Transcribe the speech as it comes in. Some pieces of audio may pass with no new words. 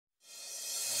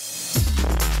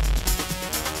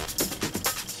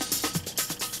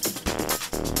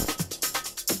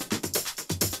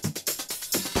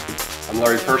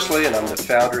Larry Pursley, and I'm the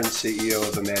founder and CEO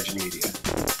of Imagine Media.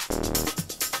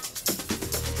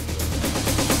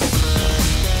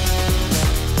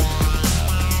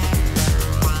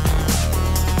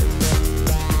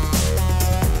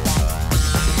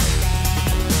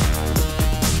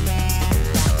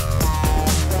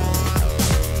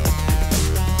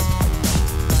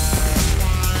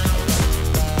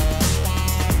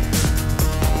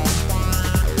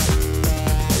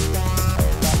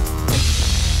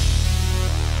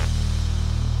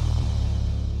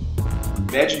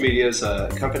 Imagine Media is a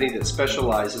company that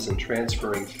specializes in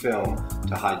transferring film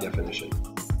to high definition.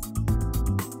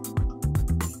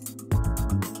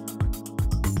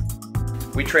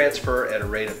 We transfer at a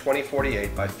rate of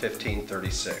 2048 by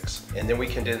 1536, and then we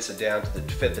condense it down to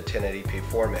fit the 1080p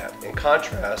format. In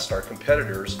contrast, our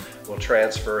competitors will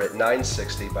transfer at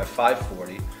 960 by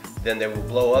 540, then they will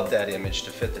blow up that image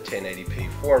to fit the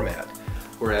 1080p format,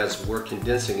 whereas we're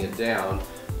condensing it down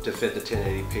to fit the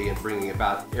 1080p and bringing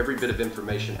about every bit of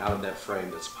information out of that frame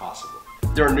that's possible.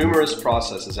 There are numerous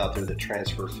processes out there that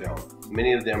transfer film.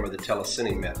 Many of them are the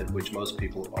telecine method, which most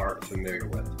people aren't familiar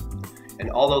with. And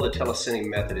although the telecine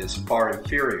method is far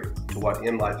inferior to what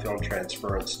IMLIGHT film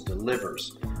transference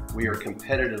delivers, we are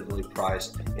competitively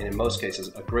priced and in most cases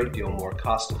a great deal more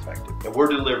cost effective. And we're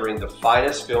delivering the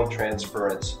finest film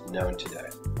transference known today.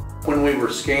 When we were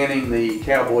scanning the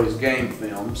Cowboys game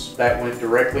films, that went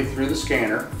directly through the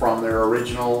scanner from their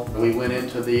original. We went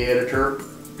into the editor,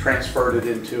 transferred it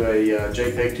into a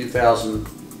JPEG 2000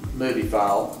 movie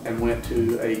file, and went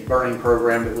to a burning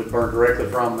program that would burn directly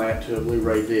from that to a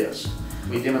Blu-ray disc.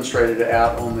 We demonstrated it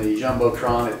out on the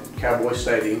Jumbotron at Cowboy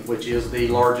Stadium, which is the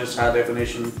largest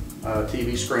high-definition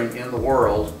TV screen in the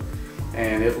world,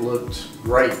 and it looked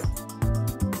great.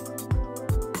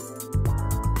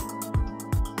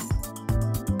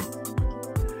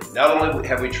 Not only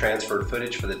have we transferred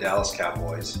footage for the Dallas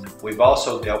Cowboys, we've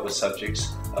also dealt with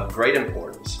subjects of great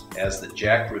importance, as the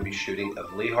Jack Ruby shooting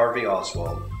of Lee Harvey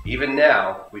Oswald. Even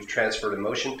now, we've transferred a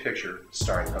motion picture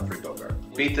starring Humphrey Bogart.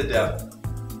 Beat the devil.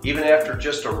 Even after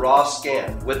just a raw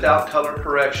scan, without color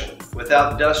correction,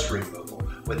 without dust removal,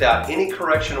 without any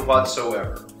correction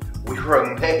whatsoever, we were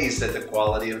amazed at the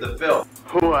quality of the film.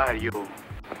 Who are you?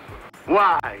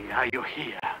 Why are you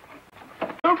here?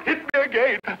 Don't hit me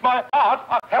again. My heart,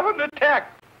 I have an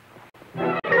attack.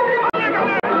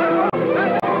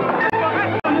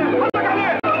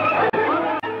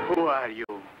 Who are you?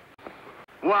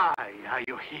 Why are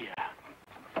you here?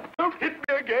 Don't hit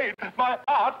me again. My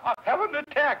heart, I have an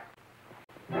attack.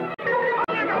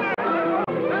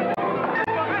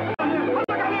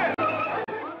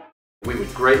 We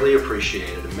would greatly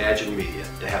appreciate at Imagine Media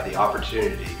to have the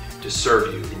opportunity to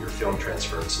serve you in your film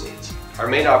transference needs. Our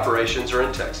main operations are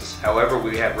in Texas. However,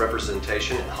 we have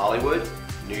representation in Hollywood,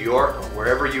 New York, or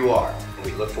wherever you are, and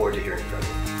we look forward to hearing from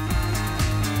you.